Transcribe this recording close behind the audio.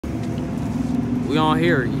We on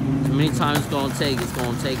here. Too many times it's gonna take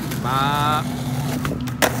it. Bye.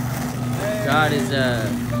 God is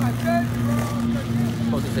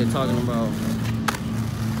what they talking about?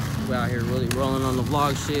 We out here really rolling on the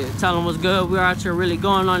vlog shit. Tell them what's good. We're out here really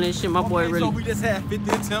going on this shit. My boy really. So we just had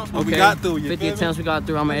 50 attempts, but okay. we got through. 50 attempts we got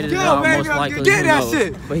through. I'm gonna edit it out most likely. Get that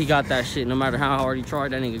shit. But he got that shit. No matter how hard he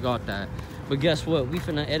tried, that nigga got that. But guess what? We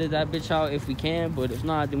finna edit that bitch out if we can. But if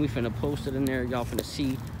not, then we finna post it in there. Y'all finna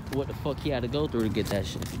see what the fuck he had to go through to get that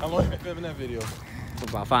shit. How long you been filming that video? For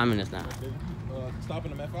about 5 minutes now.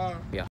 Stopping him at 5? Yeah.